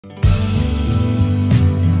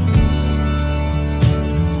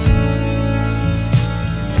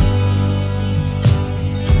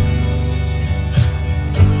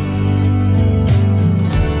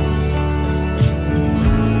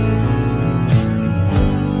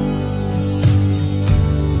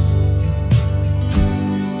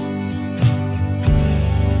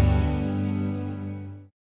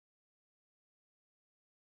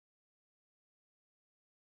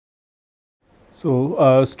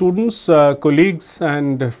Students, colleagues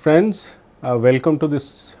and friends, welcome to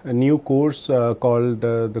this new course called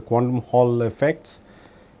the quantum Hall effects.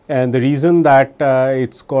 And the reason that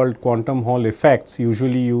it's called quantum Hall effects,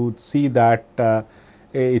 usually you would see that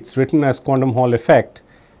it's written as quantum Hall effect.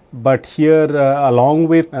 But here along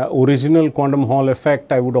with original quantum Hall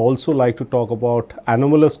effect, I would also like to talk about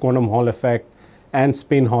anomalous quantum Hall effect and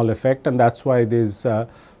spin Hall effect, and that's why this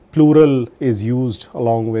plural is used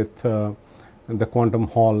along with the quantum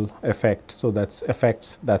Hall effect. So that's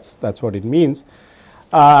effects, that's what it means.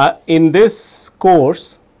 In this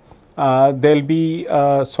course, there'll be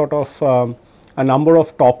sort of a number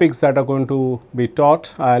of topics that are going to be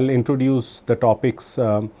taught. I'll introduce the topics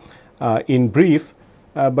in brief,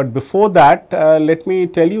 but before that, let me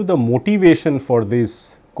tell you the motivation for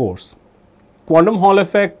this course. Quantum Hall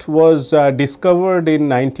effect was discovered in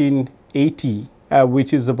 1980.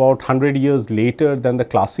 Which is about 100 years later than the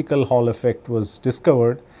classical Hall effect was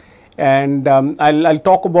discovered, and I'll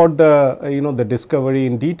talk about the the discovery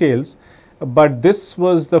in details, but this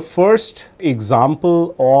was the first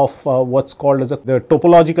example of what's called as the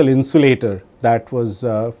topological insulator that was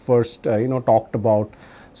first talked about.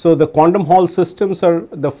 So the quantum Hall systems are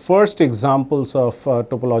the first examples of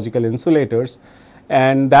topological insulators,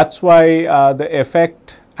 and that's why the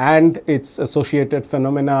effect and its associated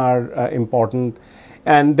phenomena are important.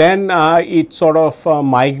 And then it sort of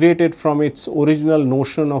migrated from its original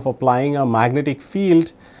notion of applying a magnetic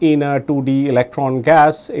field in a 2D electron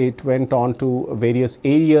gas. It went on to various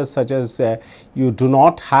areas, such as you do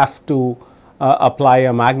not have to apply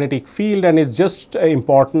a magnetic field, and it's just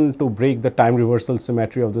important to break the time reversal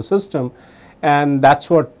symmetry of the system. And that's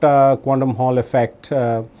what quantum Hall effect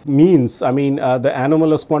means. I mean, the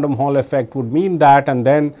anomalous quantum Hall effect would mean that, and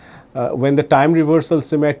then when the time reversal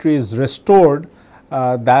symmetry is restored,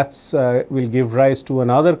 that's will give rise to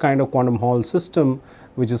another kind of quantum Hall system,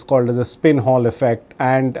 which is called as a spin Hall effect,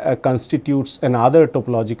 and constitutes another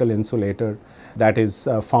topological insulator that is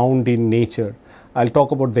found in nature. I'll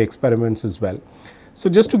talk about the experiments as well. So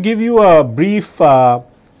just to give you a brief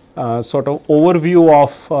sort of overview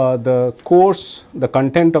of the course, the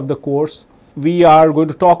content of the course, we are going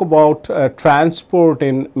to talk about transport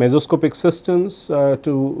in mesoscopic systems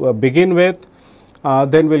to begin with.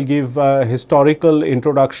 Then we'll give a historical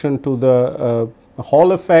introduction to the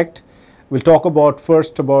Hall effect. We'll talk about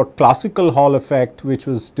first about classical Hall effect, which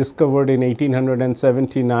was discovered in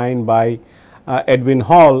 1879 by Edwin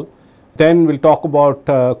Hall. Then we'll talk about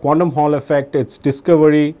quantum Hall effect, its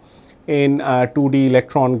discovery in 2D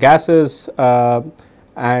electron gases,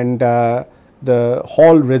 and the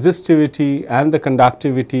Hall resistivity and the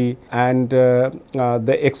conductivity, and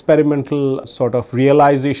the experimental sort of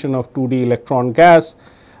realization of 2D electron gas.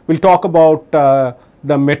 We'll talk about the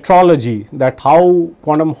metrology, that how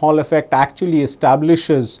quantum Hall effect actually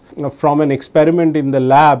establishes from an experiment in the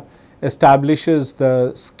lab, establishes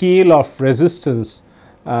the scale of resistance,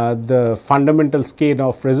 the fundamental scale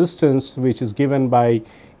of resistance, which is given by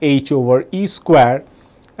h over e square.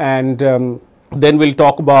 And then we'll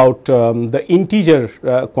talk about the integer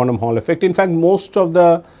quantum Hall effect. In fact, most of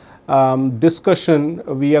the discussion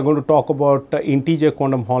we are going to talk about integer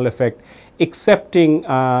quantum Hall effect, excepting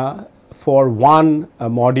for one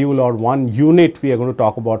module or one unit we are going to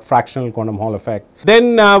talk about fractional quantum Hall effect.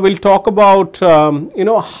 Then we'll talk about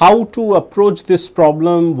how to approach this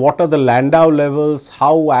problem, what are the Landau levels,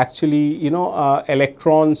 how actually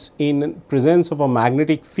electrons in presence of a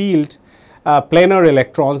magnetic field, planar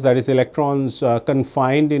electrons, that is electrons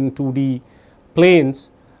confined in 2D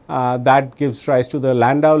planes, that gives rise to the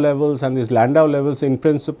Landau levels, and these Landau levels in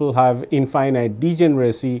principle have infinite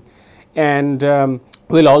degeneracy. And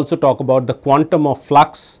we'll also talk about the quantum of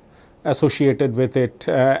flux associated with it,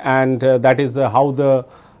 and that is how the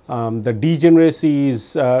degeneracy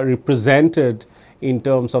is represented in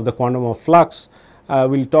terms of the quantum of flux.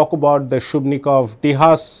 We'll talk about the Shubnikov-de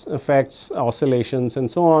effects, oscillations,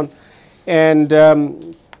 and so on. And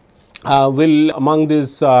will among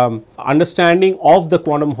this understanding of the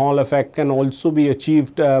quantum Hall effect can also be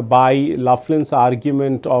achieved by Laughlin's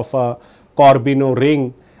argument of a Corbino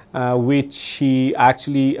ring, which he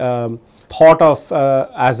actually thought of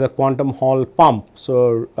as a quantum Hall pump.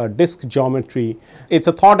 So disk geometry, it's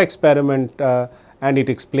a thought experiment, and it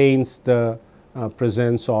explains the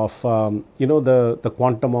presence of the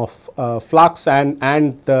quantum of flux and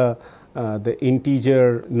the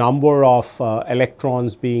integer number of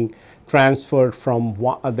electrons being transferred from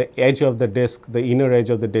the edge of the disk, the inner edge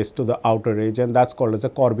of the disk, to the outer edge, and that's called as a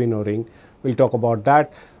Corbino ring. We'll talk about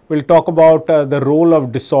that. We'll talk about the role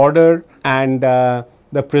of disorder and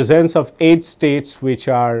the presence of edge states, which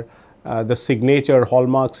are the signature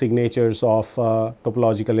hallmark signatures of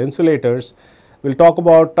topological insulators. We'll talk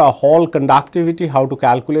about Hall conductivity, how to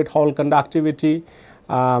calculate Hall conductivity,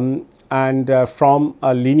 and from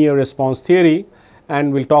a linear response theory,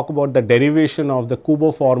 and we'll talk about the derivation of the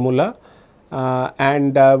Kubo formula,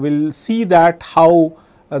 and we'll see that how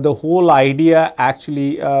the whole idea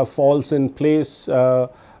actually falls in place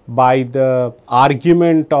by the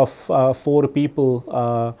argument of 4 people,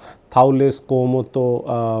 Thouless,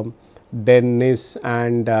 Komoto, Dennis,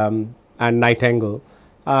 and Nightingale.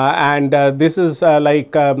 This is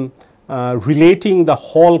relating the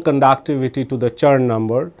Hall conductivity to the Chern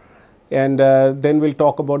number, and then we'll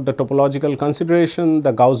talk about the topological consideration,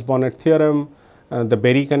 the Gauss-Bonnet theorem, the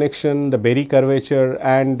Berry connection, the Berry curvature,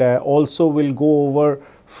 and also we'll go over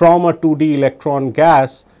from a 2D electron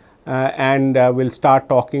gas, and we'll start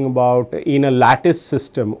talking about in a lattice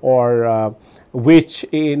system, or which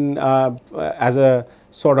in as a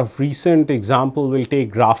sort of recent example will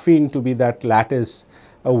take graphene to be that lattice,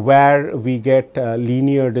 where we get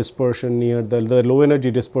linear dispersion near the low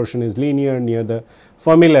energy dispersion is linear near the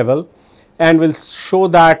Fermi level, and we'll show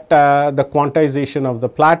that the quantization of the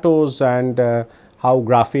plateaus and how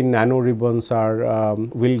graphene nanoribbons are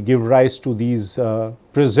will give rise to these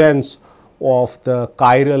presence of the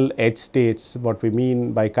chiral edge states. What we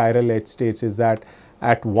mean by chiral edge states is that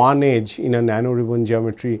at one edge in a nanoribbon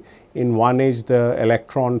geometry, in one edge the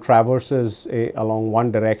electron traverses along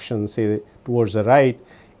one direction, say towards the right,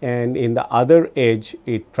 and in the other edge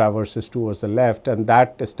it traverses towards the left, and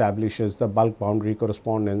that establishes the bulk boundary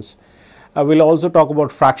correspondence. We'll also talk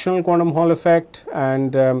about fractional quantum Hall effect,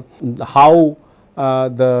 and how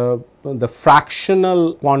the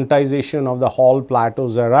fractional quantization of the Hall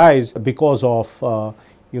plateaus arise because of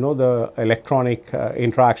the electronic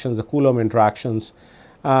interactions, the Coulomb interactions.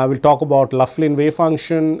 We'll talk about Laughlin wave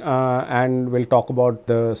function, and we'll talk about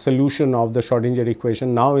the solution of the Schrodinger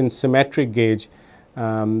equation now in symmetric gauge,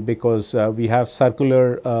 because we have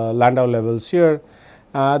circular Landau levels here.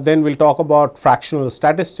 Then we'll talk about fractional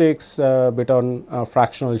statistics, a bit on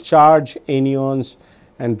fractional charge, anyons,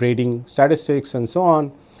 and braiding statistics, and so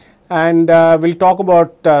on. And we'll talk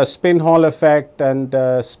about spin Hall effect and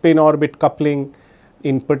spin orbit coupling.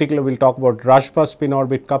 In particular, we'll talk about Rashba spin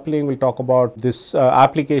orbit coupling. We'll talk about this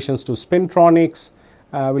applications to spintronics.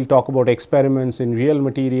 We'll talk about experiments in real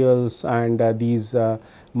materials and these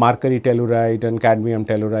mercury telluride and cadmium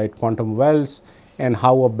telluride quantum wells, and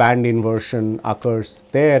how a band inversion occurs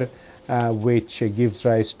there, which gives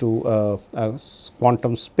rise to a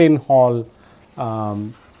quantum spin Hall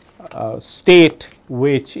state,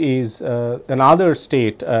 which is another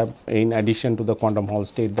state in addition to the quantum Hall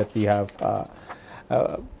state that we have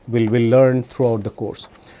will learn throughout the course.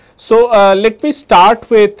 So, let me start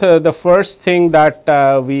with the first thing that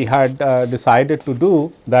we had decided to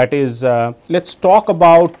do, that is let's talk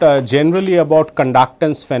about generally about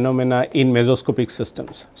conductance phenomena in mesoscopic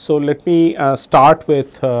systems. So, let me start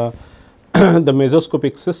with the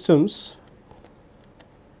mesoscopic systems,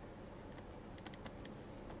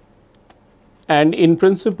 and in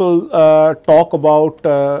principle talk about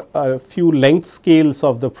a few length scales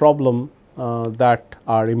of the problem that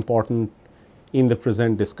are important in the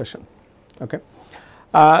present discussion. Okay.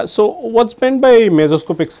 So, what is meant by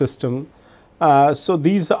mesoscopic system? So,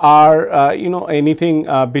 these are anything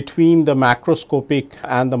between the macroscopic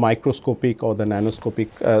and the microscopic or the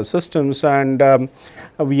nanoscopic systems, and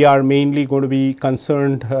we are mainly going to be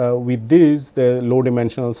concerned with these, the low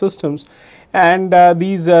dimensional systems. And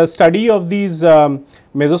these study of these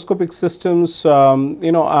mesoscopic systems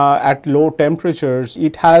at low temperatures,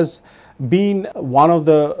 it has been one of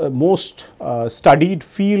the most studied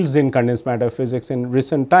fields in condensed matter physics in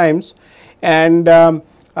recent times, and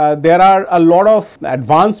there are a lot of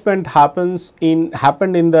advancement happened in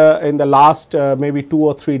the last maybe 2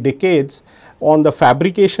 or 3 decades on the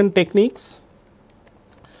fabrication techniques.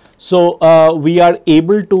 So, we are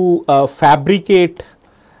able to fabricate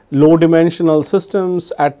low dimensional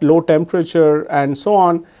systems at low temperature and so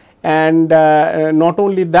on, and not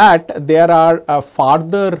only that, there are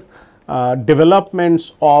further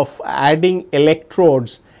developments of adding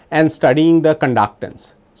electrodes and studying the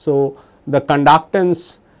conductance. So, the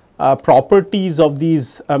conductance properties of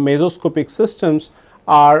these mesoscopic systems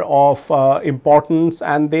are of importance,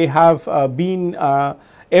 and they have been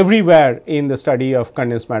everywhere in the study of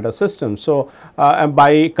condensed matter systems. So, and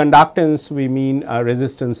by conductance we mean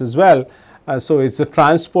resistance as well. So, it is the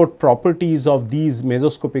transport properties of these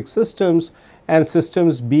mesoscopic systems, and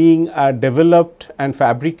systems being developed and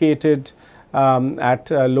fabricated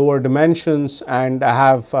at lower dimensions and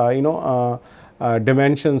have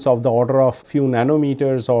dimensions of the order of few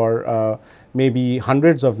nanometers or maybe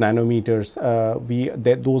hundreds of nanometers.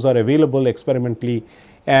 Those are available experimentally,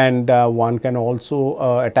 and one can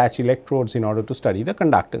also attach electrodes in order to study the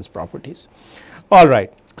conductance properties. All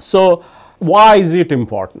right. So, why is it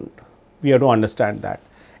important? We have to understand that.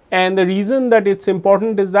 And the reason that it is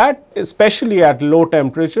important is that, especially at low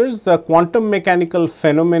temperatures, the quantum mechanical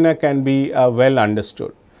phenomena can be well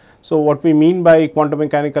understood. So, what we mean by quantum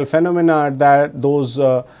mechanical phenomena are that those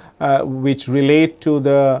which relate to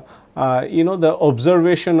the the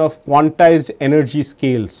observation of quantized energy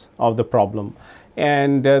scales of the problem.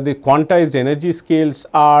 And the quantized energy scales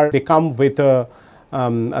they come with a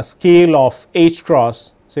scale of h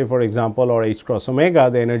cross, say for example, or h cross omega.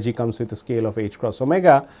 The energy comes with a scale of h cross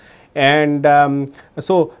omega, and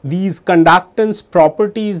so these conductance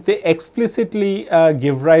properties, they explicitly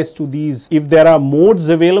give rise to these. If there are modes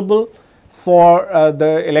available for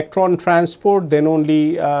the electron transport, then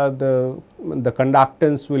only the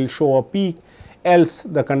conductance will show a peak, else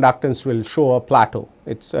the conductance will show a plateau.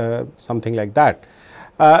 It's something like that.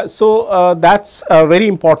 So that's a very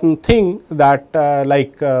important thing, that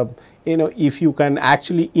if you can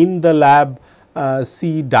actually in the lab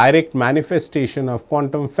see direct manifestation of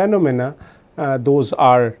quantum phenomena, those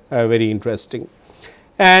are very interesting.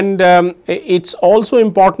 And it's also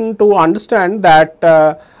important to understand that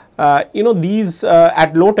these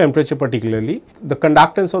at low temperature particularly, the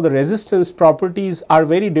conductance or the resistance properties are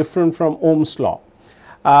very different from Ohm's law.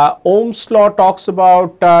 Ohm's law talks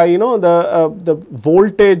about the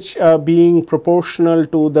voltage being proportional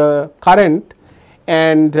to the current,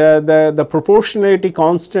 and the proportionality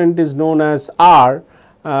constant is known as R,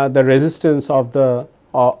 the resistance of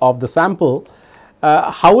the sample.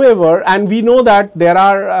 However, and we know that there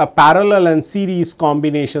are parallel and series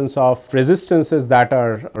combinations of resistances that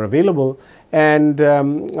are available, and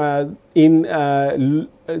in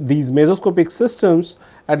these mesoscopic systems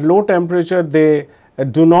at low temperature, they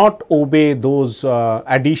do not obey those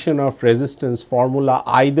addition of resistance formula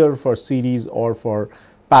either for series or for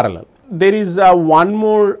parallel. There is one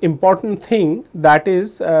more important thing, that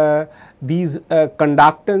is these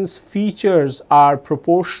conductance features are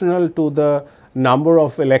proportional to the number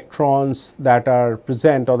of electrons that are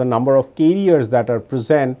present, or the number of carriers that are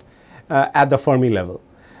present at the Fermi level.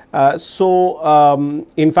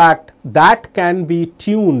 In fact, that can be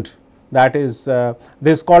tuned. That is,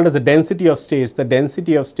 this is called as the density of states. The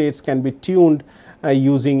density of states can be tuned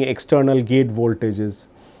using external gate voltages.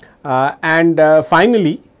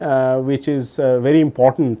 Finally, which is very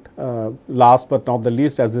important, last but not the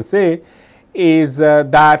least, as they say, is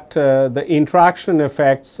that the interaction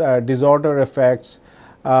effects, disorder effects,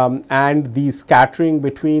 and the scattering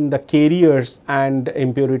between the carriers and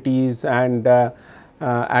impurities and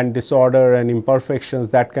disorder and imperfections,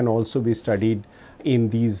 that can also be studied in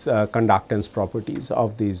these conductance properties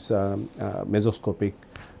of these mesoscopic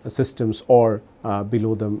systems, or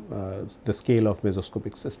below the scale of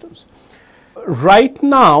mesoscopic systems. Right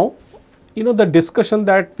now, the discussion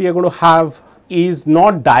that we are going to have is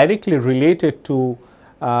not directly related to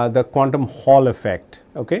the quantum Hall effect.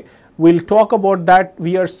 Okay, we'll talk about that.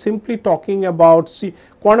 We are simply talking about,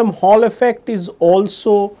 quantum Hall effect is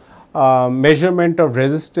also measurement of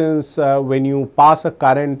resistance when you pass a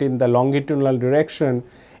current in the longitudinal direction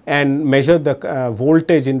and measure the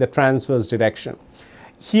voltage in the transverse direction.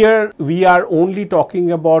 Here we are only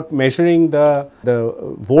talking about measuring the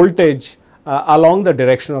voltage along the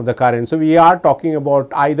direction of the current. So, we are talking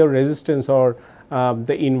about either resistance or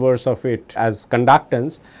the inverse of it as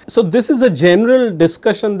conductance. So, this is a general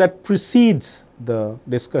discussion that precedes the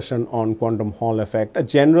discussion on quantum Hall effect, a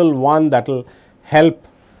general one that will help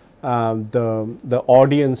the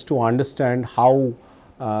audience to understand how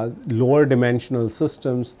lower dimensional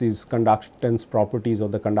systems, these conductance properties or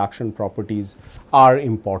the conduction properties are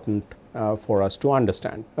important for us to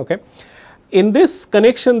understand. Okay. In this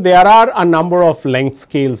connection, there are a number of length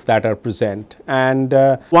scales that are present, and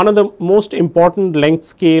one of the most important length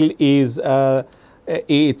scale is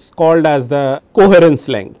it's called as the coherence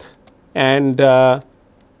length, and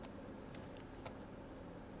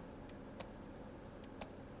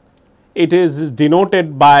it is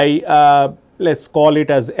denoted by let us call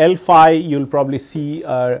it as L phi. You will probably see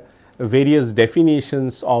various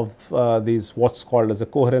definitions of these what's called as a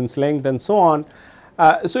coherence length and so on.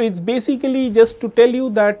 So, it is basically just to tell you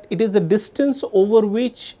that it is the distance over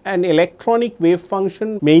which an electronic wave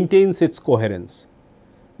function maintains its coherence.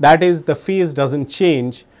 That is, the phase does not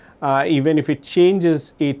change, even if it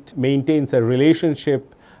changes, it maintains a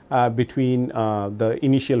relationship between the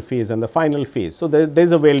initial phase and the final phase. So, there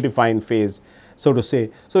is a well defined phase, so to say.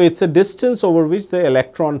 So, it is a distance over which the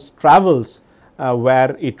electron travels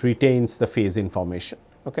where it retains the phase information.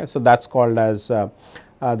 Okay. So, that is called as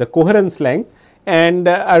the coherence length, and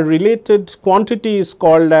a related quantity is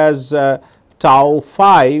called as tau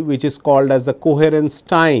phi, which is called as the coherence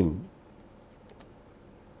time.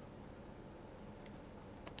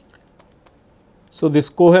 So, this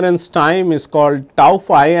coherence time is called tau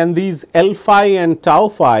phi, and these L phi and tau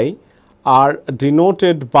phi are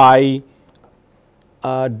denoted by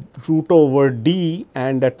root over d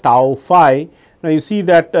and a tau phi. Now, you see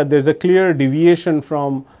that there is a clear deviation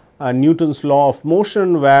from Newton's law of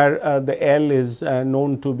motion, where the L is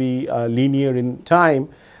known to be linear in time,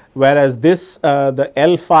 whereas this the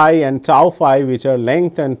L phi and tau phi, which are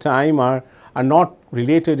length and time, are not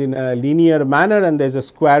related in a linear manner, and there is a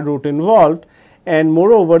square root involved, and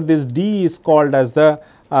moreover this d is called as the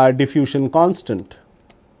diffusion constant.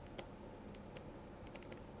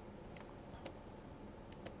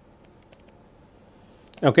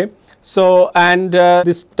 Okay. So, and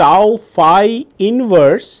this tau phi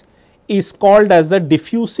inverse is called as the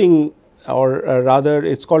diffusing, or rather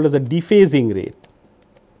it is called as a dephasing rate,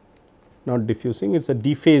 not diffusing, it is a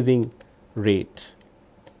dephasing rate.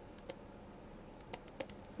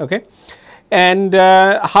 Okay. And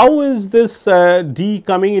how is this d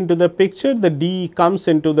coming into the picture? The d comes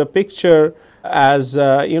into the picture as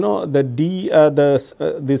the d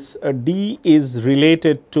this d is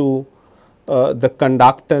related to the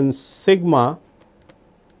conductance sigma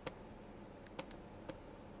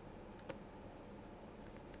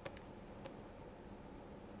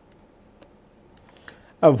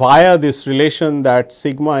via this relation that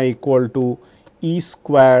sigma equal to E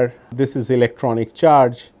square, this is electronic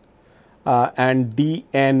charge, and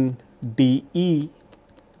dN dE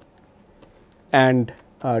and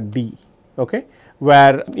d, okay,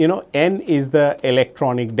 where n is the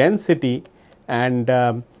electronic density, and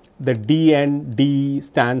the dN d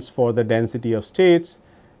stands for the density of states.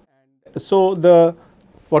 So,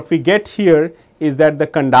 what we get here is that the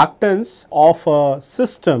conductance of a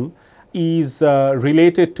system is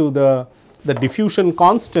related to the diffusion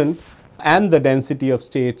constant and the density of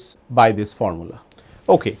states by this formula.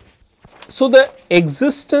 Okay. So, the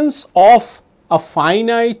existence of a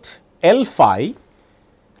finite L phi,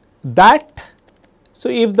 that, so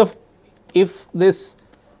if this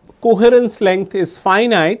coherence length is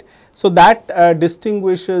finite, so that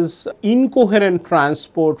distinguishes incoherent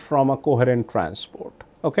transport from a coherent transport.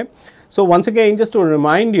 Okay. So, once again, just to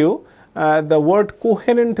remind you, the word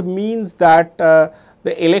coherent means that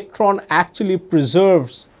the electron actually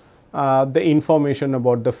preserves the information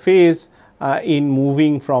about the phase in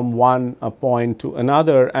moving from one point to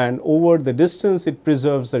another, and over the distance it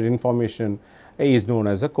preserves that information is known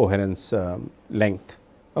as a coherence length.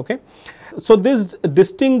 Okay. So, this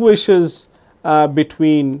distinguishes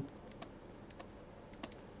between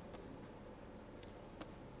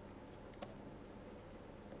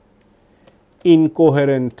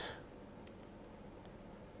incoherent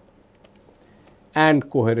and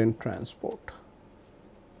coherent transport.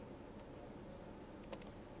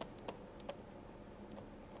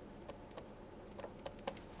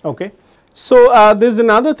 Okay. So, there is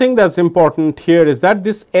another thing that is important here, is that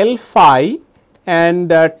this L phi and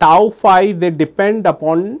tau phi, they depend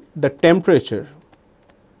upon the temperature.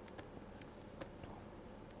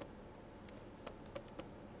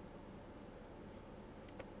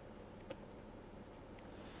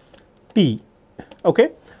 T,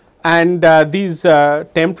 okay, and these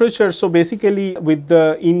temperatures. So, basically with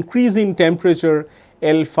the increase in temperature,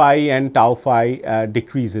 L phi and tau phi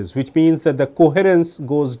decreases, which means that the coherence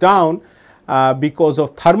goes down because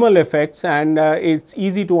of thermal effects, and it is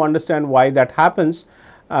easy to understand why that happens,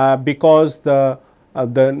 because the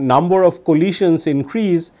number of collisions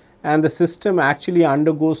increase and the system actually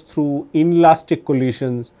undergoes through inelastic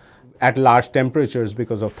collisions at large temperatures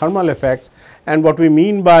because of thermal effects. And what we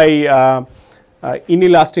mean by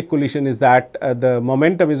inelastic collision is that the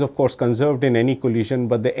momentum is of course conserved in any collision,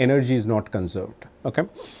 but the energy is not conserved. Okay.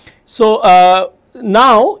 So,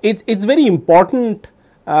 now it is very important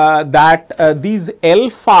that these L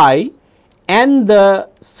phi and the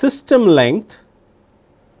system length.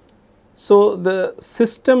 So, the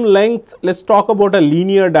system length, let us talk about a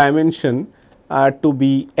linear dimension to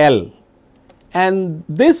be L, and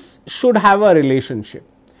this should have a relationship.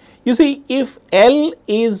 You see, if L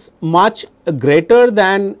is much greater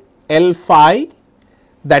than L phi,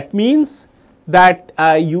 that means that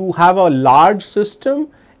you have a large system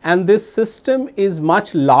and this system is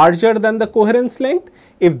much larger than the coherence length.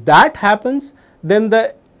 If that happens, then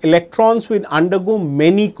the electrons will undergo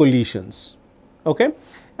many collisions. Okay?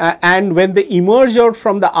 And when they emerge out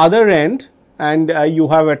from the other end, and you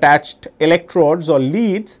have attached electrodes or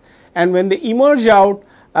leads, and when they emerge out,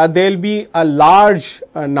 there will be a large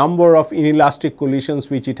number of inelastic collisions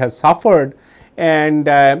which it has suffered, and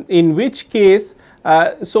in which case,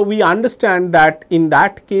 so we understand that in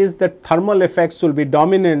that case the thermal effects will be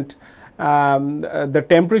dominant. The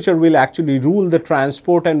temperature will actually rule the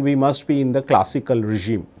transport, and we must be in the classical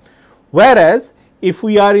regime. Whereas, if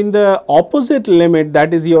we are in the opposite limit,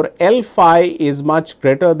 that is your L phi is much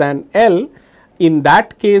greater than L, in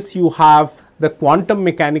that case you have the quantum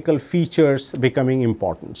mechanical features becoming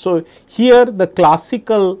important. So, here the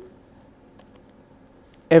classical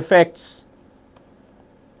effects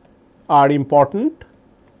are important,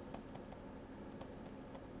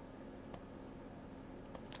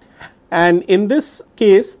 and in this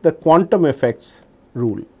case the quantum effects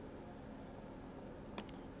rule.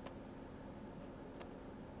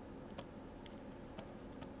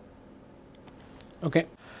 Okay.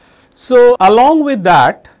 So, along with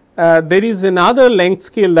that, there is another length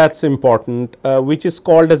scale that is important, which is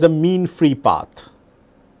called as a mean free path.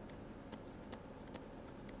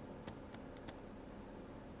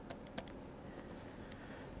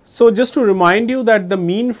 So, just to remind you that the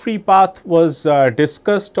mean free path was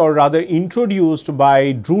discussed, or rather introduced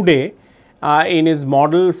by Drude in his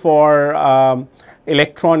model for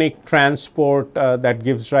electronic transport that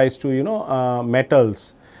gives rise to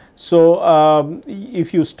metals. So,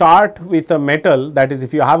 if you start with a metal, that is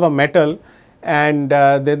if you have a metal and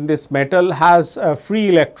then this metal has free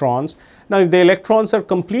electrons. Now, if the electrons are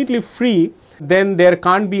completely free, then there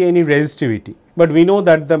can't be any resistivity, but we know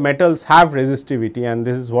that the metals have resistivity, and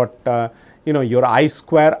this is what your I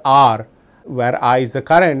square R, where I is the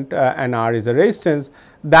current and R is the resistance,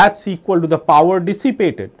 that is equal to the power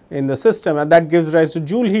dissipated in the system, and that gives rise to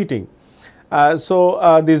Joule heating.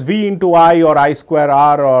 So, this V into I or I square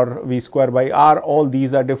R or V square by R, all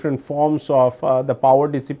these are different forms of the power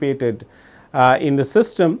dissipated in the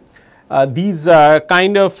system. These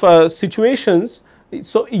kind of situations,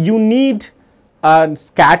 so you need a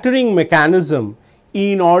scattering mechanism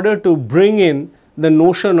in order to bring in the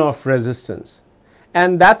notion of resistance,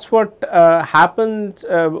 and that is what happened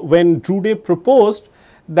when Drude proposed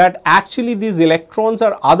that actually these electrons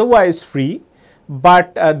are otherwise free,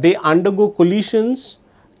 but they undergo collisions,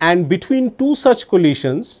 and between two such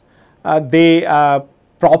collisions they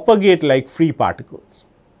propagate like free particles.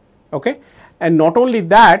 Okay? And not only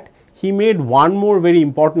that, he made one more very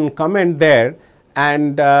important comment there,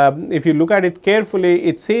 and if you look at it carefully,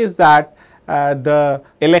 it says that the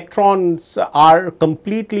electrons are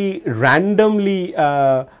completely randomly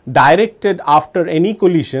directed after any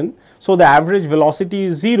collision. So, the average velocity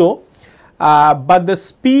is 0, but the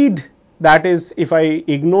speed, that is if I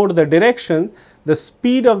ignore the direction, the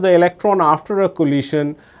speed of the electron after a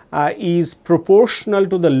collision is proportional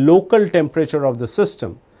to the local temperature of the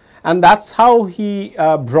system, and that is how he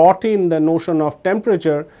brought in the notion of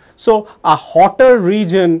temperature. So, a hotter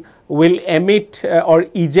region will emit or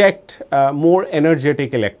eject more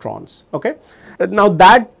energetic electrons. Okay? Now,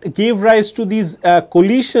 that gave rise to these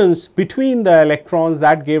collisions between the electrons,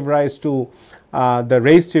 that gave rise to the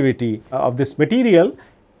resistivity of this material,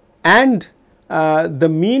 and the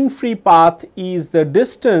mean free path is the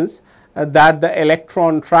distance that the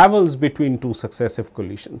electron travels between two successive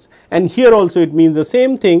collisions. And here also it means the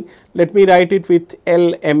same thing. Let me write it with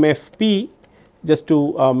LMFP just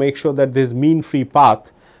to make sure that this mean free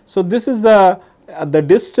path. So, this is the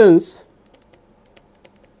distance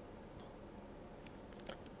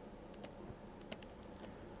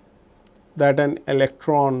that an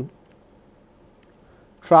electron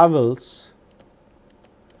travels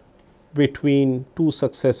between two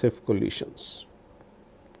successive collisions.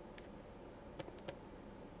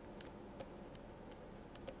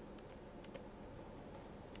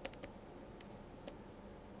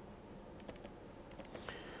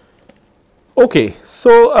 Okay,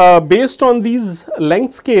 so based on these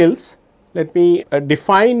length scales, let me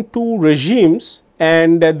define two regimes,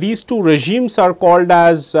 and these two regimes are called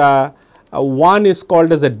as one is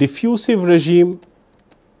called as a diffusive regime,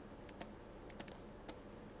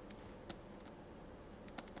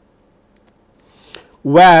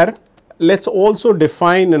 where let us also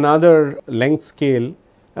define another length scale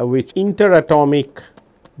which interatomic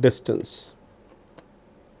distance.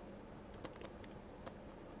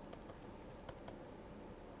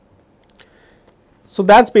 So,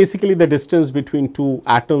 that is basically the distance between two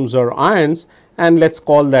atoms or ions, and let us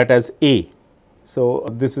call that as A. So,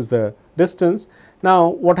 this is the distance. Now,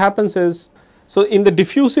 what happens is, so in the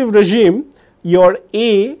diffusive regime, your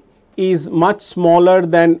A is much smaller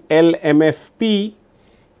than LMFP,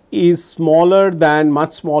 is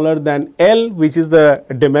much smaller than L, which is the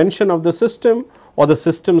dimension of the system or the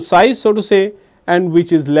system size, so to say, and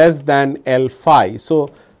which is less than L phi. So,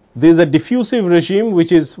 there is a diffusive regime,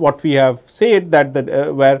 which is what we have said, that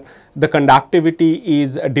where the conductivity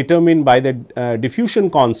is determined by the diffusion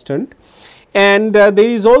constant, and there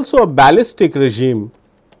is also a ballistic regime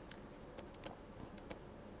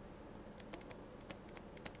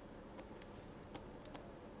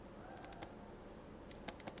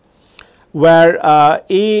where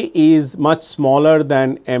A is much smaller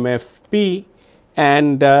than MFP,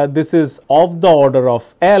 and this is of the order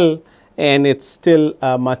of L, and it is still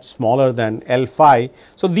much smaller than L phi.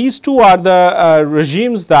 So, these two are the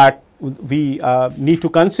regimes that we need to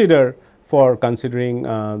consider for considering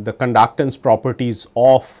the conductance properties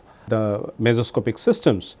of the mesoscopic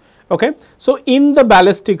systems. Okay. So, in the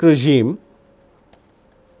ballistic regime,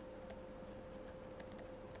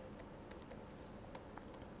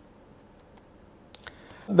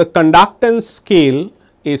 the conductance scale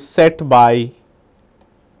is set by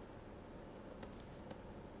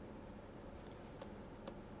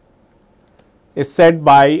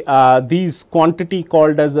these quantity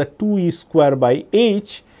called as a 2e square by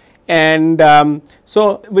h, and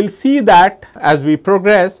so we will see that as we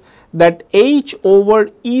progress that h over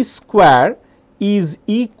e square is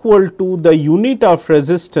equal to the unit of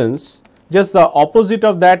resistance, just the opposite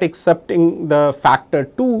of that excepting the factor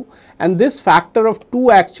 2, and this factor of 2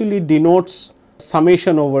 actually denotes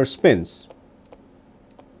summation over spins.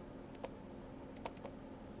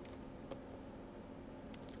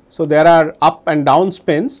 So, there are up and down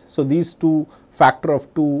spins. So, these two factor of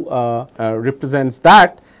 2 represents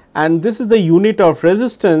that, and this is the unit of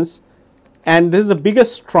resistance, and this is the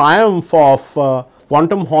biggest triumph of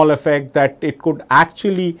quantum Hall effect, that it could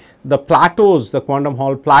actually the plateaus, the quantum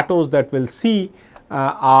Hall plateaus that we will see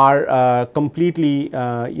are completely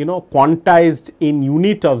quantized in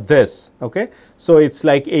unit of this. Okay. So, it is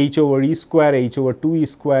like h over e square, h over 2 e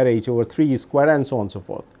square, h over 3 e square, and so on and so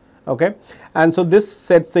forth. Okay. And so, this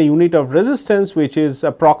sets the unit of resistance, which is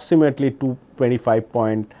approximately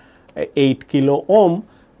 225.8 kilo ohm,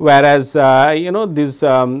 whereas this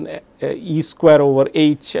e square over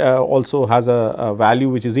h also has a value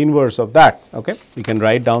which is inverse of that. Okay. We can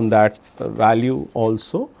write down that value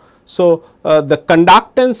also. So, the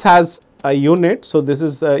conductance has a unit. So, this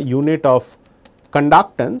is a unit of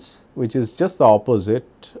conductance, which is just the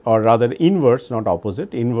opposite, or rather inverse, not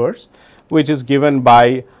opposite, inverse, which is given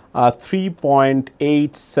by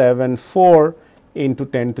 3.874 into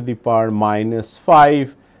 10 to the power minus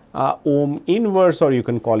 5 ohm inverse, or you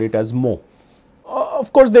can call it as mho.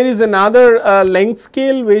 Of course, there is another length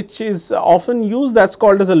scale which is often used, that is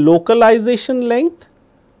called as a localization length.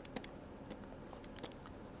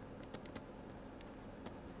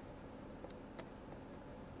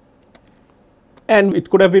 And it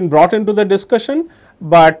could have been brought into the discussion,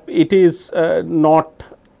 but it is not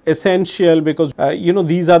essential, because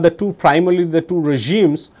these are the two primarily the two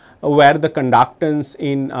regimes where the conductance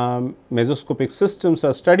in mesoscopic systems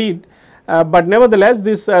are studied. But nevertheless,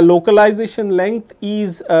 this localization length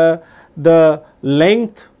is the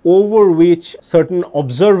length over which certain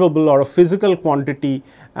observable or a physical quantity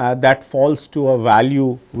that falls to a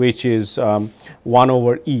value which is 1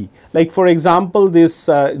 over E. Like for example, this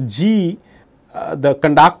G, the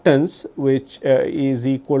conductance, which is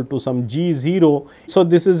equal to some G0. So,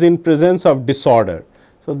 this is in presence of disorder.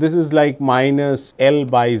 So, this is like minus L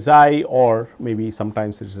by xi, or maybe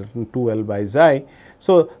sometimes it is written 2L by xi.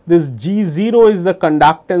 So, this G0 is the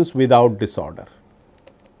conductance without disorder.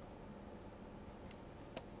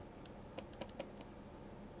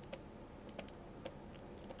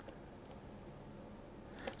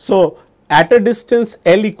 So, at a distance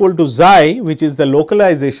L equal to xi, which is the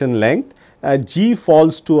localization length, G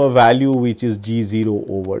falls to a value which is G0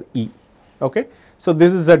 over E. Okay. So,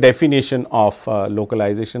 this is the definition of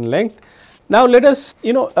localization length. Now, let us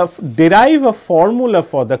derive a formula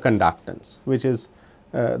for the conductance, which is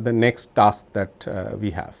the next task that we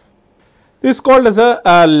have. This is called as a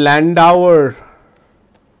Landauer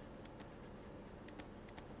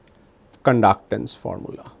conductance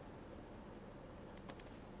formula.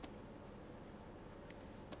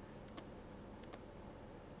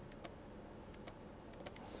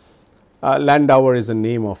 Landauer is a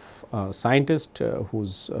name of a scientist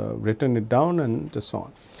who's written it down and so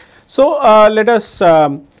on. So, let us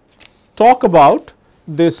talk about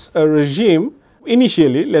this regime.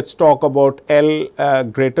 Initially, let us talk about L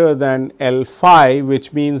greater than L phi,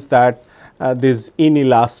 which means that this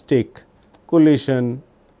inelastic collision,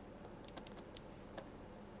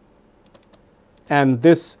 and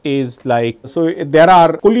this is like, so there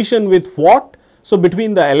are collision with what? So,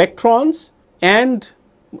 between the electrons and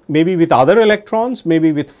maybe with other electrons,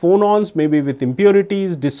 maybe with phonons, maybe with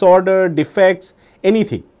impurities, disorder, defects,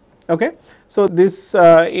 anything. Okay. So, this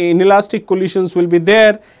inelastic collisions will be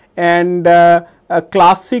there, and a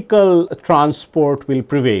classical transport will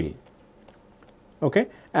prevail. Okay.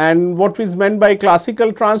 And what is meant by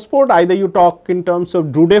classical transport? Either you talk in terms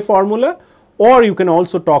of Drude formula, or you can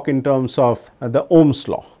also talk in terms of the Ohm's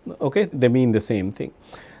law. Okay. They mean the same thing.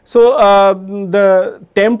 So, the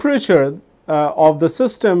temperature of the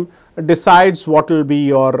system decides what will be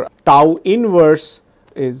your tau inverse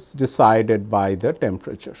is decided by the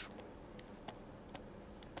temperature.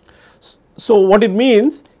 So, what it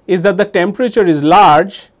means is that the temperature is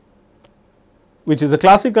large, which is a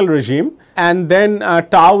classical regime, and then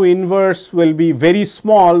tau inverse will be very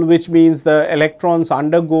small, which means the electrons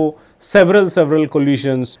undergo several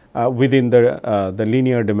collisions within the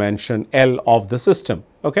linear dimension L of the system.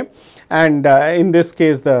 Okay. And in this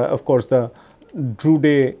case, of course, the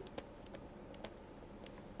Drude's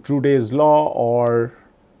law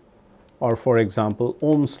or for example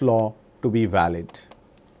Ohm's law to be valid.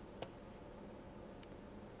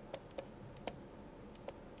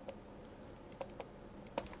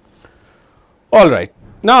 All right.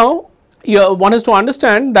 Now, one has to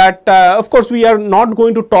understand that of course, we are not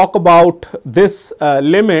going to talk about this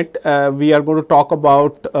limit. We are going to talk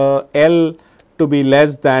about L to be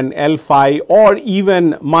less than L phi or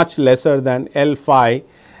even much lesser than L phi,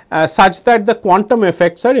 such that the quantum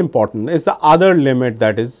effects are important. Is the other limit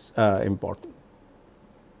that is important.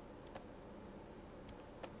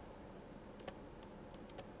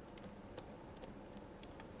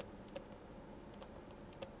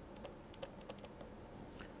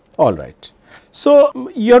 All right. So,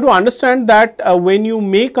 you have to understand that when you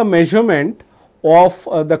make a measurement of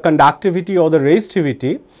the conductivity or the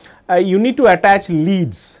resistivity, you need to attach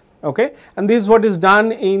leads. Okay. And this is what is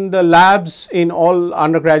done in the labs, in all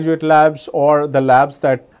undergraduate labs or the labs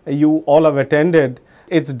that you all have attended.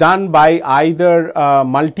 It is done by either a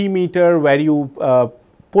multimeter, where you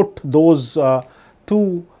put those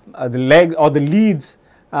two the leg or the leads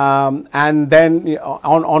and then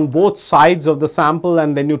on both sides of the sample,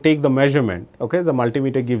 and then you take the measurement. Okay. The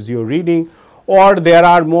multimeter gives you a reading, or there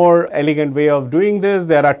are more elegant way of doing this.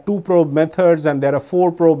 There are 2 probe methods and there are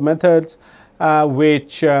 4 probe methods,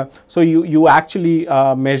 which so you actually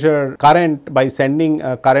measure current by sending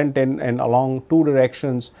current in along 2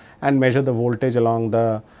 directions and measure the voltage along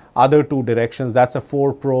the other 2 directions. That is a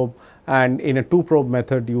 4 probe. And in a 2 probe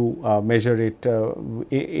method, you measure it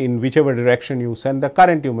in whichever direction you send the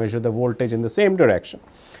current, you measure the voltage in the same direction.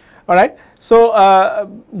 All right. So,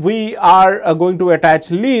 we are going to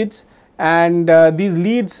attach leads, and these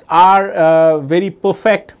leads are very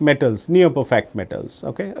perfect metals, near perfect metals.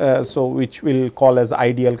 Okay. So, which we will call as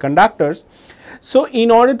ideal conductors. So,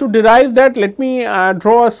 in order to derive that, let me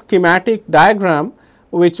draw a schematic diagram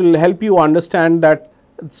which will help you understand that.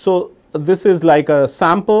 So, this is like a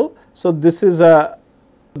sample. So, this is the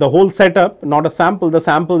whole setup, not a sample. The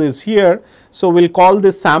sample is here. So, we will call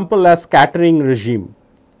this sample as scattering regime.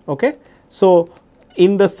 Okay. So,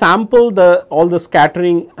 in the sample, all the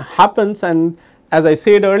scattering happens, and as I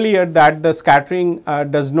said earlier, that the scattering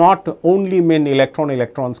does not only mean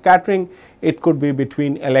electron scattering. It could be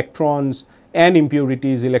between electrons and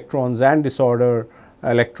impurities, electrons and disorder,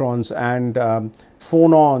 electrons and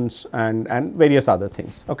phonons, and various other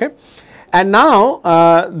things. Okay. And now,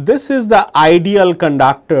 this is the ideal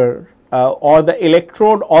conductor or the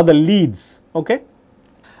electrode or the leads. Okay.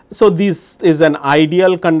 So, this is an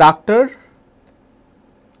ideal conductor.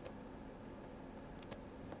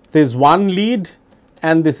 There is one lead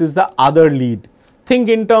and this is the other lead. Think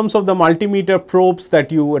in terms of the multimeter probes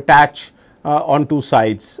that you attach on 2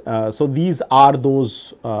 sides. So, these are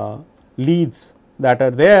those leads that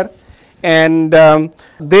are there, and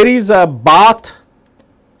there is a bath.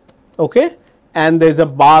 Okay, and there is a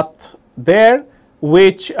bath there,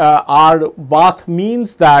 which bath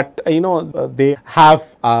means that they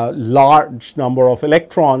have a large number of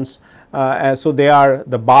electrons. So, they are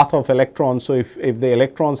the bath of electrons. So, if the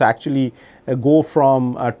electrons actually go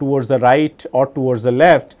from towards the right or towards the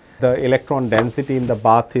left, the electron density in the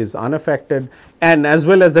bath is unaffected, and as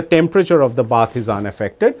well as the temperature of the bath is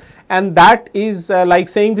unaffected. And that is like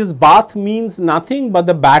saying this bath means nothing but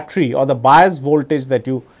the battery or the bias voltage that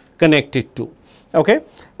you connect it to. Okay.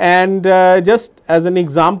 And just as an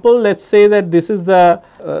example, let us say that this is the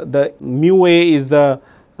mu A is the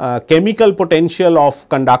chemical potential of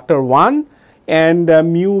conductor 1, and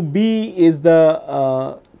mu B is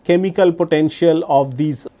the chemical potential of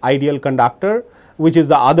these ideal conductor, which is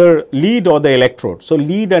the other lead or the electrode. So,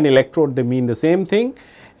 lead and electrode, they mean the same thing,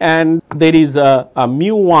 and there is a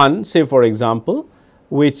mu 1, say for example,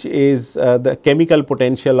 which is the chemical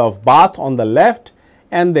potential of bath on the left,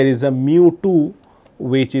 and there is a mu 2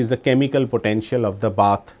 which is the chemical potential of the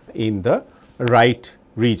bath in the right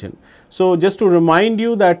region. So, just to remind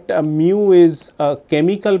you that mu is a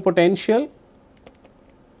chemical potential,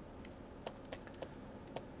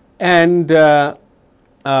 and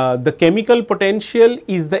the chemical potential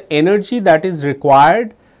is the energy that is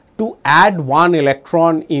required to add one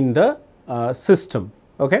electron in the system.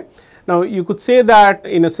 Okay. Now, you could say that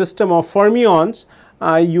in a system of fermions,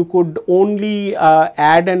 you could only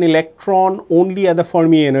add an electron only at the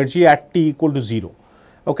Fermi energy at t equal to 0.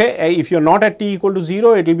 Okay. If you are not at t equal to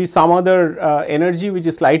 0, it will be some other energy which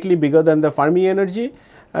is slightly bigger than the Fermi energy,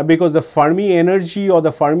 because the Fermi energy or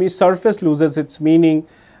the Fermi surface loses its meaning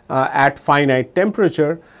at finite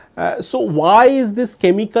temperature. So, why is this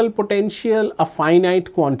chemical potential a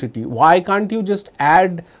finite quantity? Why can't you just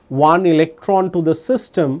add one electron to the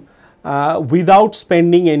system without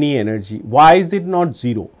spending any energy? Why is it not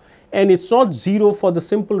 0? And it's not 0 for the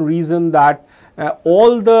simple reason that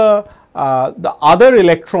all the other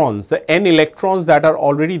electrons, the n electrons that are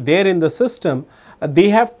already there in the system, they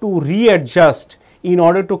have to readjust in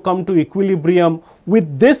order to come to equilibrium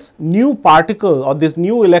with this new particle or this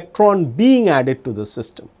new electron being added to the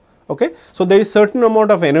system. Okay. So, there is certain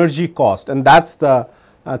amount of energy cost, and that is the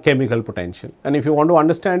chemical potential. And if you want to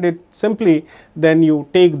understand it simply, then you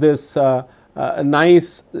take this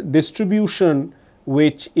nice distribution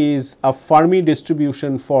which is a Fermi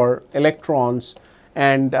distribution for electrons,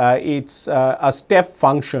 and it is a step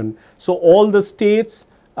function. So, all the states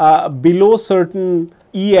below certain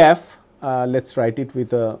EF, let us write it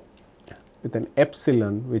with an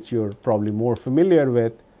epsilon, which you are probably more familiar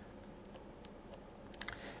with,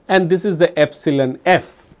 and this is the epsilon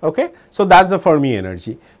f. Okay. So, that is the Fermi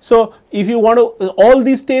energy. So, if you want to, all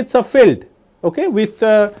these states are filled, okay, with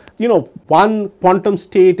one quantum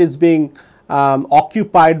state is being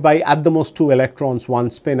occupied by at the most 2 electrons, one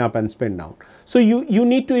spin up and spin down. So, you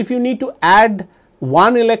need to, if you need to add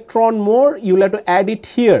one electron more, you will have to add it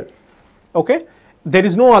here. Okay. There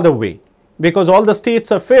is no other way, because all the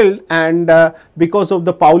states are filled, and because of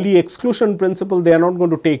the Pauli exclusion principle, they are not going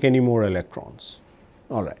to take any more electrons.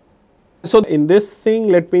 All right. So, in this thing,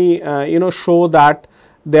 let me show that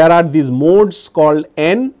there are these modes called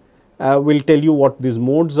n. Will tell you what these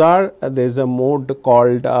modes are. There is a mode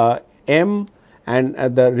called m, and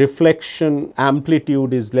the reflection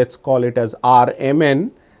amplitude is, let us call it as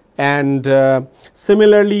Rmn, and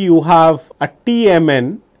similarly you have a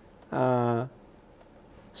Tmn.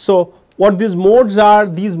 So, what these modes are?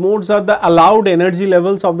 These modes are the allowed energy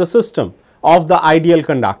levels of the system of the ideal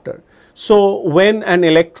conductor. So, when an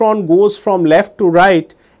electron goes from left to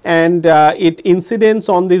right and it incidents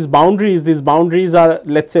on these boundaries are,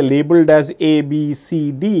 let us say, labeled as A, B,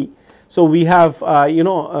 C, D. So, we have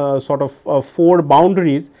sort of 4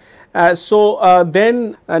 boundaries.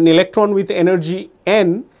 Then an electron with energy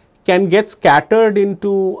n can get scattered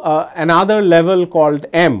into another level called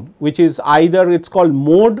m, which is either it is called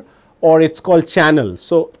mode or it is called channel.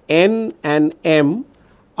 So, n and m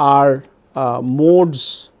are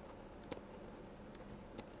modes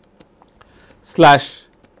slash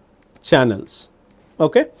channels.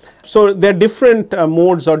 Okay. So, there are different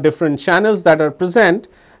modes or different channels that are present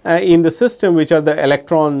in the system, which are the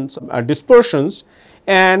electrons dispersions,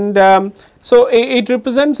 and so it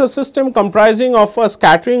represents a system comprising of a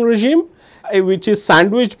scattering regime which is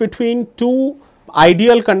sandwiched between 2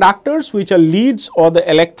 ideal conductors, which are leads or the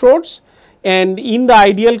electrodes, and in the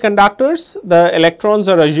ideal conductors the electrons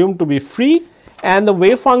are assumed to be free, and the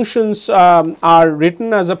wave functions are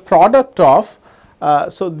written as a product of,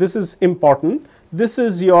 so this is important, this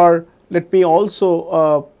is your, let me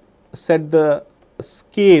also set the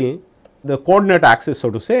scale, the coordinate axis,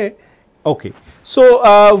 so to say. Okay.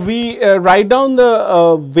 So, we write down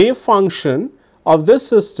the wave function of this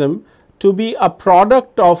system to be a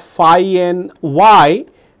product of phi n y.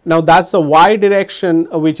 Now, that is the y direction,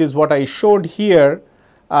 which is what I showed here.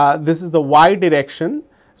 This is the y direction.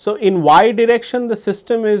 So, in y direction the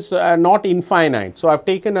system is not infinite. So, I have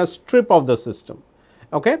taken a strip of the system,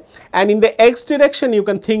 okay, and in the x direction you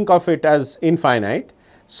can think of it as infinite.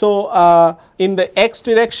 So, in the x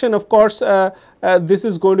direction, of course, this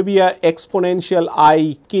is going to be a exponential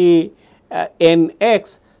I k n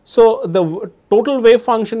x. So, the total wave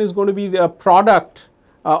function is going to be the product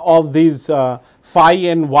of these phi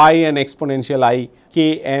n y and exponential I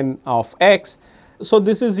k n of x. So,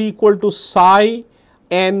 this is equal to psi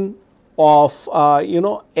n of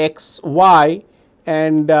x y,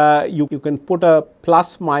 and you can put a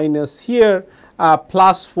plus minus here.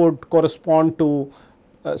 Plus would correspond to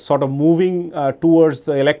sort of moving towards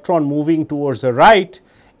the electron moving towards the right,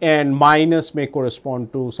 and minus may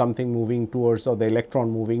correspond to something moving towards, or the electron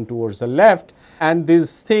moving towards the left. And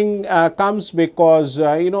this thing comes because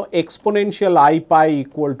exponential I pi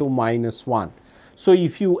equal to -1. So,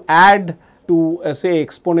 if you add to say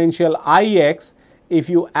exponential I x, if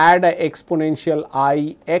you add a exponential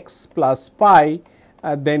I x plus pi,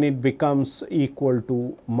 then it becomes equal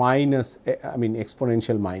to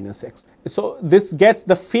exponential minus x. So, this gets,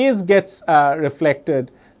 the phase gets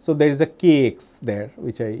reflected. So, there is a kx there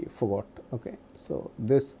which I forgot. Okay. So,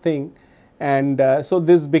 this thing, and so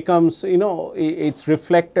this becomes it's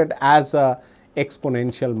reflected as a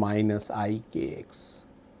exponential minus I kx.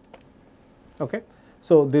 Okay.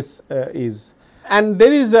 So, this is, and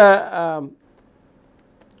there is a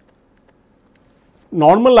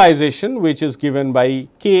normalization which is given by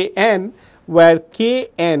Kn, where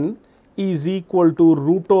Kn is equal to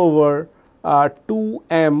root over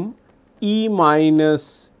 2m E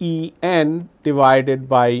minus En divided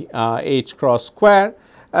by h cross square.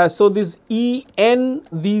 So, this En,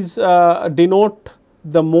 these denote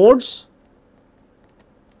the modes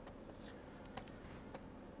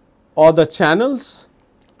or the channels.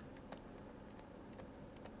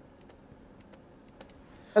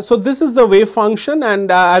 So, this is the wave function, and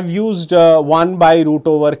I have used 1 by root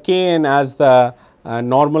over Kn as the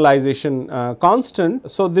normalization constant.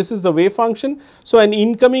 So, this is the wave function. So, an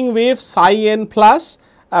incoming wave psi n plus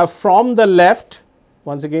from the left,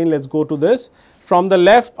 once again let us go to this, from the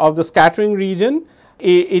left of the scattering region,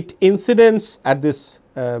 it incidents at this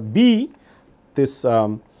B, this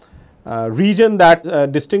region that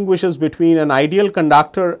distinguishes between an ideal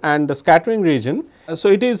conductor and the scattering region. So,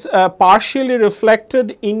 it is partially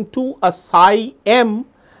reflected into a psi m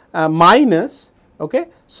minus. Okay.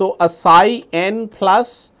 So, a psi n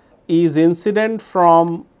plus is incident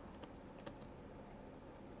from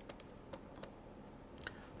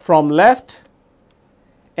left,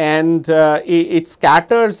 and it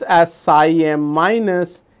scatters as psi m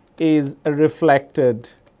minus is reflected.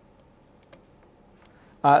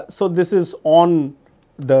 So, this is on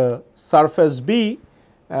the surface B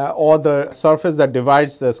or the surface that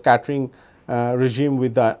divides the scattering regime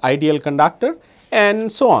with the ideal conductor, and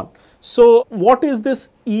so on. So, what is this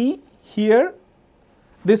E here?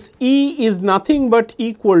 This E is nothing but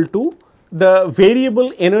equal to the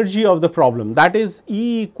variable energy of the problem, that is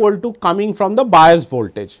E equal to coming from the bias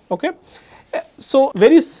voltage. Okay. So,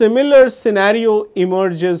 very similar scenario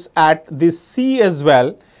emerges at this C as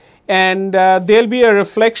well, and there will be a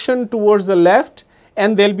reflection towards the left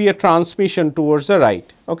and there will be a transmission towards the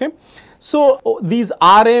right. Okay. So, these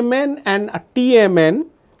Rmn and Tmn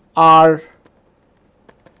are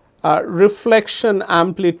reflection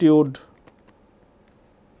amplitude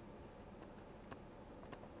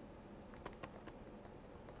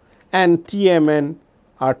and Tmn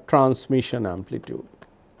are transmission amplitude.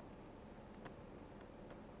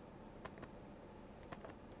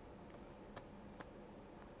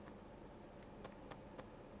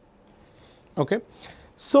 Okay.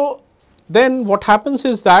 So, then what happens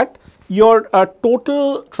is that your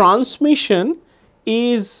total transmission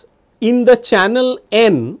is in the channel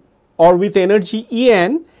n or with energy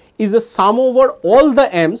En is the sum over all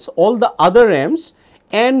the m's, all the other m's,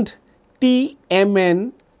 and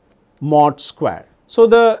Tmn mod square. So,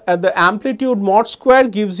 the amplitude mod square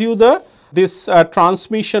gives you this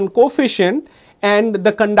transmission coefficient, and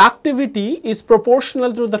the conductivity is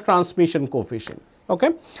proportional to the transmission coefficient.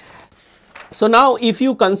 Okay. So, now if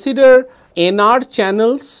you consider NR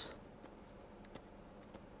channels,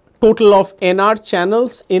 total of NR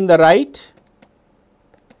channels in the right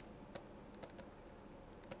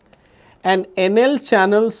and NL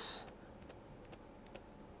channels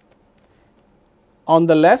on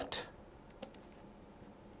the left,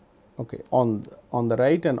 okay, on the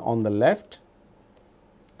right and on the left,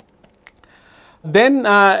 then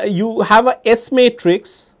you have a S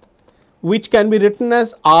matrix which can be written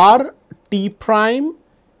as R T prime,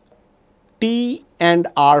 T and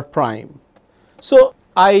R prime. So,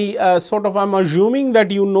 I sort of am assuming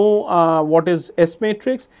that you know what is S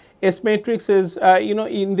matrix. S matrix is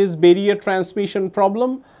in this barrier transmission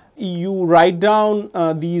problem, you write down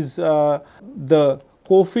these the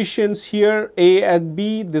coefficients here A and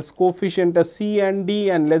B, this coefficient as C and D,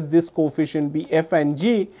 and let this coefficient be F and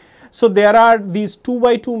G. So, there are these 2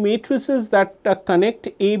 by 2 matrices that connect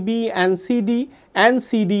AB and CD and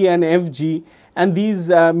CD and FG, and these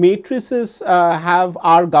matrices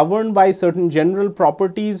are governed by certain general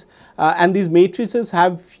properties, and these matrices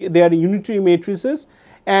they are unitary matrices,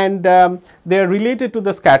 and they are related to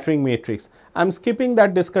the scattering matrix. I am skipping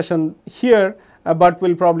that discussion here, but we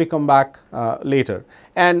will probably come back later.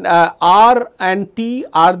 And R and T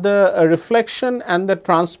are the reflection and the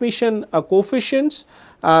transmission coefficients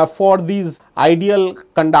for these ideal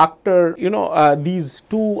conductor, these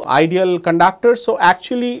two ideal conductors. So,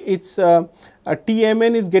 actually it is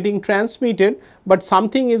TMN is getting transmitted, but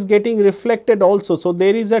something is getting reflected also. So,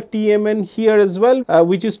 there is a TMN here as well,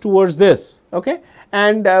 which is towards this, okay.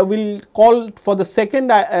 And we will call for the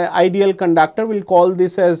second ideal conductor, we will call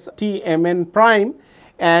this as TMN prime,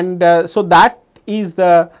 and so that is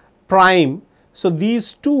the prime. So,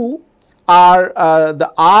 these two are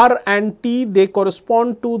the R and T, they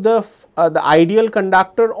correspond to the ideal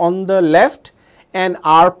conductor on the left, and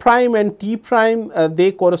R prime and T prime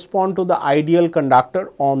they correspond to the ideal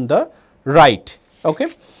conductor on the right, okay.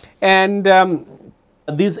 And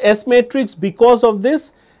this S matrix, because of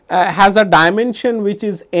this, has a dimension which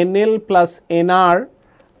is NL plus NR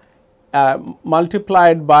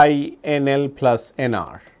multiplied by NL plus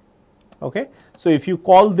NR, okay. So, if you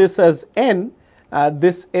call this as N,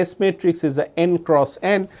 this S matrix is a N cross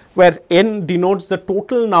N, where N denotes the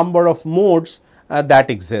total number of modes that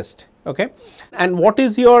exist, okay. And what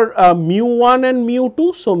is your mu 1 and mu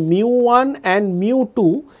 2? So, mu 1 and mu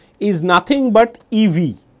 2 is nothing but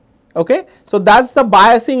EV, okay. So, that is the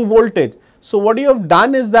biasing voltage. So, what you have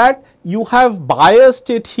done is that you have biased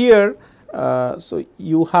it here. So,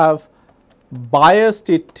 you have biased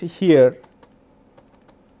it here,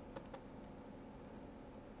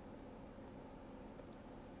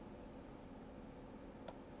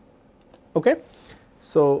 okay.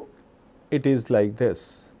 So, it is like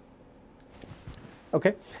this,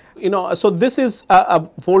 okay. So, this is a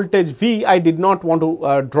voltage V. I did not want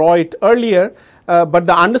to draw it earlier, but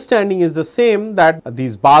the understanding is the same, that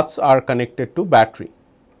these baths are connected to battery,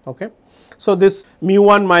 okay. So, this mu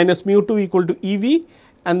 1 minus mu 2 equal to EV,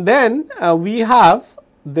 and then we have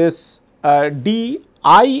this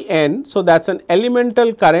DIN. So, that is an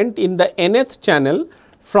elemental current in the nth channel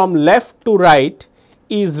from left to right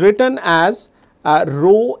is written as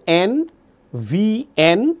rho n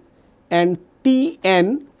Vn and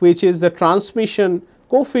Tn, which is the transmission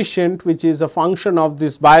coefficient, which is a function of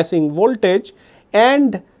this biasing voltage,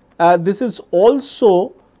 and this is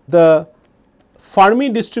also the Fermi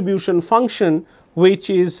distribution function, which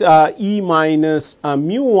is E minus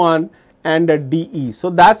mu 1 and a dE. So,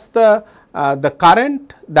 that is the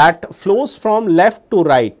current that flows from left to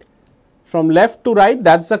right. From left to right,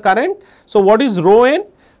 that is the current. So, what is rho n?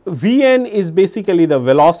 Vn is basically the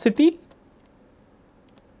velocity,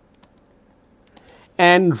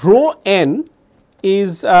 and rho n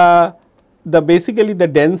is basically the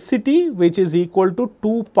density, which is equal to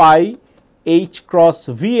 2 pi h cross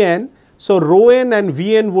Vn. So, rho n and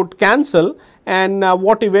Vn would cancel, and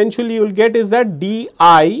what eventually you will get is that Din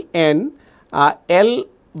L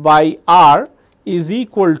by R is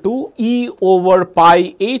equal to E over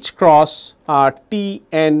pi h cross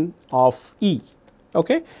Tn of E,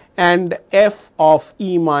 okay, and F of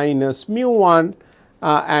E minus mu 1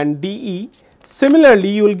 and dE. Similarly,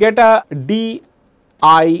 you will get a Din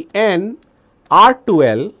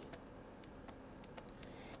R12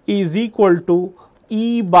 is equal to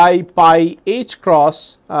E by pi h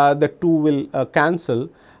cross, the 2 will cancel,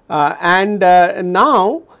 and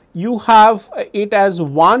now you have it as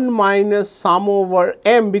 1 minus sum over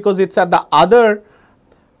m, because it is at the other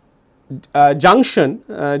junction,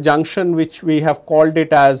 which we have called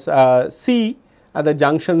it as C, at the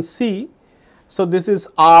junction C. So, this is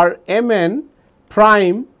R mn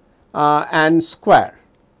prime and square,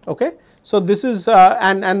 okay. So, this is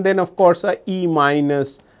and then of course, E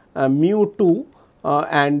minus mu 2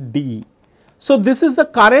 and dE. So, this is the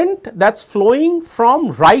current that is flowing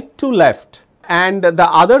from right to left, and the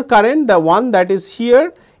other current, the one that is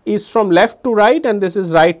here, is from left to right, and this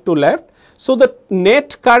is right to left. So, the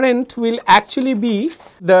net current will actually be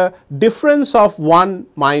the difference of 1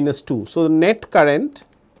 minus 2. So, the net current,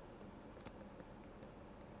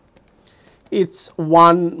 it is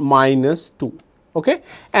 1 minus 2, okay.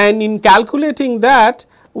 And in calculating that,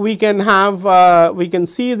 we can have we can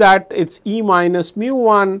see that it is E minus mu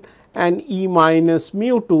 1 and E minus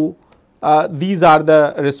mu 2. These are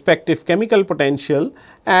the respective chemical potential,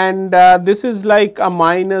 and this is like a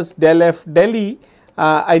minus del F del E.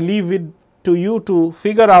 I leave it to you to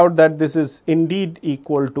figure out that this is indeed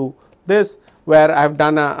equal to this, where I have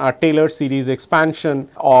done a Taylor series expansion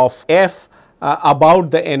of F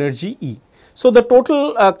about the energy E. So, the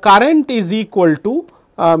total current is equal to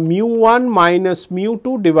mu 1 minus mu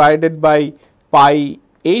 2 divided by pi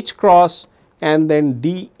h cross, and then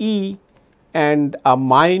dE and a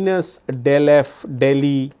minus del F del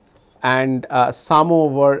E and sum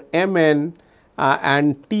over Mn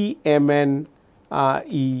and Tmn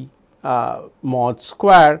E mod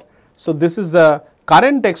square. So, this is the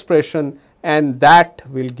current expression and that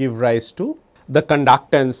will give rise to the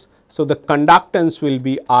conductance. So, the conductance will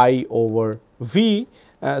be I over V.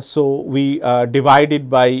 So, we divided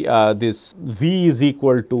by this V is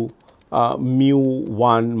equal to mu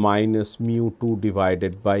 1 minus mu 2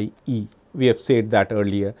 divided by E. We have said that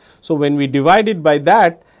earlier. So, when we divide it by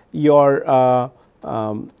that, your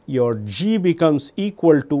G becomes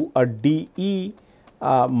equal to a dE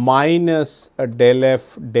minus a del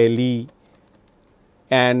F del E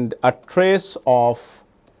and a trace of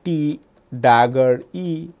T dagger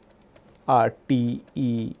E T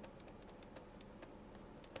E.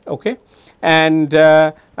 Okay. And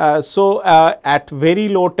so, at very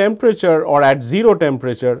low temperature or at 0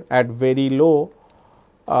 temperature, at very low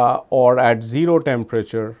or at 0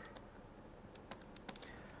 temperature,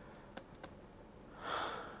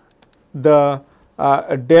 the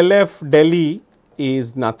del F del E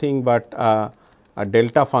is nothing but a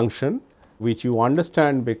delta function, which you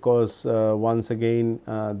understand because once again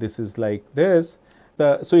this is like this.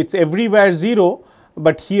 So, it is everywhere 0,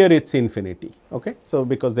 but here it is infinity. Okay. So,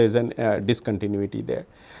 because there is an discontinuity there.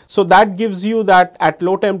 So, that gives you that at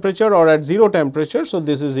low temperature or at 0 temperature. So,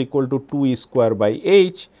 this is equal to 2 E square by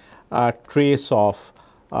H trace of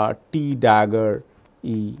T dagger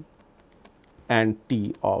E and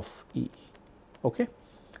T of E. Okay.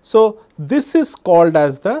 So, this is called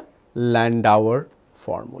as the Landauer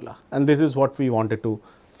formula and this is what we wanted to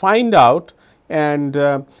find out. And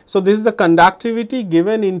so, this is the conductivity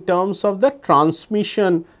given in terms of the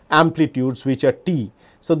transmission amplitudes which are T.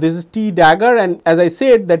 So, this is T dagger and as I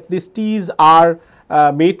said that these T's are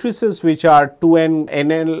matrices which are 2n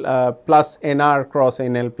NL plus NR cross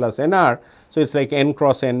NL plus NR. So, it is like n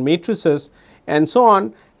cross n matrices and so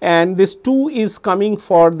on, and this 2 is coming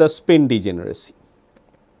for the spin degeneracy.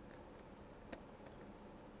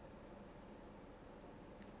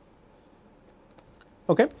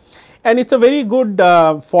 Okay. And it is a very good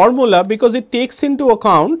formula because it takes into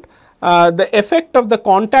account the effect of the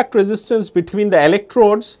contact resistance between the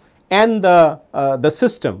electrodes and the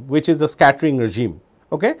system, which is the scattering regime.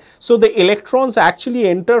 Okay. So, the electrons actually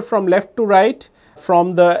enter from left to right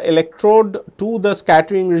from the electrode to the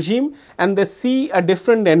scattering regime and they see a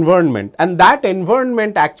different environment and that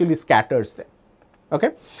environment actually scatters them.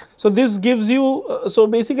 Okay. So, this gives you, so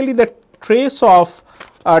basically the trace of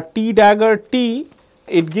T dagger T,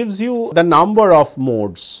 it gives you the number of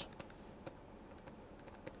modes.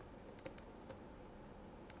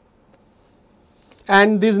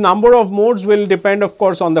 And this number of modes will depend of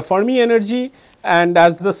course on the Fermi energy, and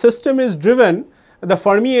as the system is driven the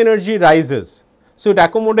Fermi energy rises. So, it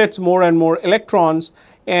accommodates more and more electrons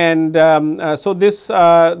and so this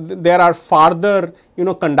there are further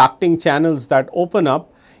conducting channels that open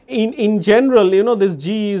up. In general this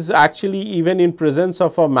G is actually even in presence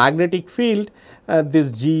of a magnetic field,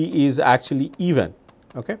 this G is actually even.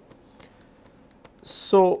 Okay.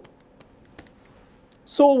 So,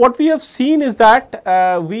 what we have seen is that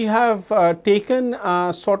we have taken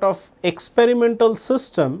a sort of experimental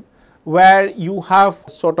system where you have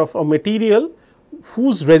sort of a material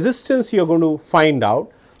whose resistance you are going to find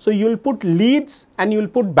out. So, you will put leads and you will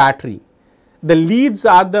put battery. The leads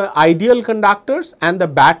are the ideal conductors and the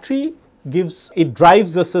battery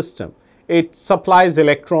drives the system. It supplies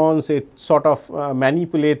electrons, it sort of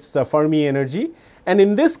manipulates the Fermi energy, and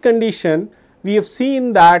in this condition we have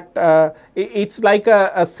seen that it is like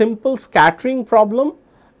a simple scattering problem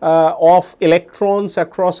of electrons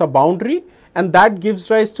across a boundary, and that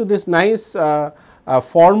gives rise to this nice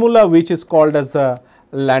formula which is called as the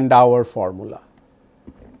Landauer formula.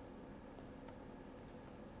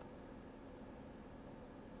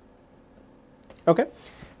 Okay.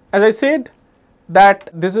 As I said that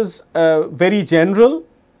this is very general,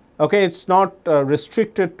 okay, it is not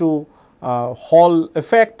restricted to Hall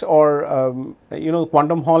effect or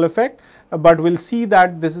quantum Hall effect, but we will see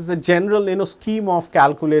that this is a general scheme of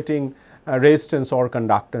calculating resistance or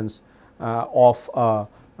conductance of a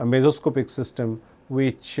mesoscopic system,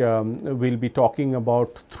 which we will be talking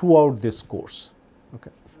about throughout this course.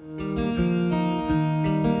 Okay.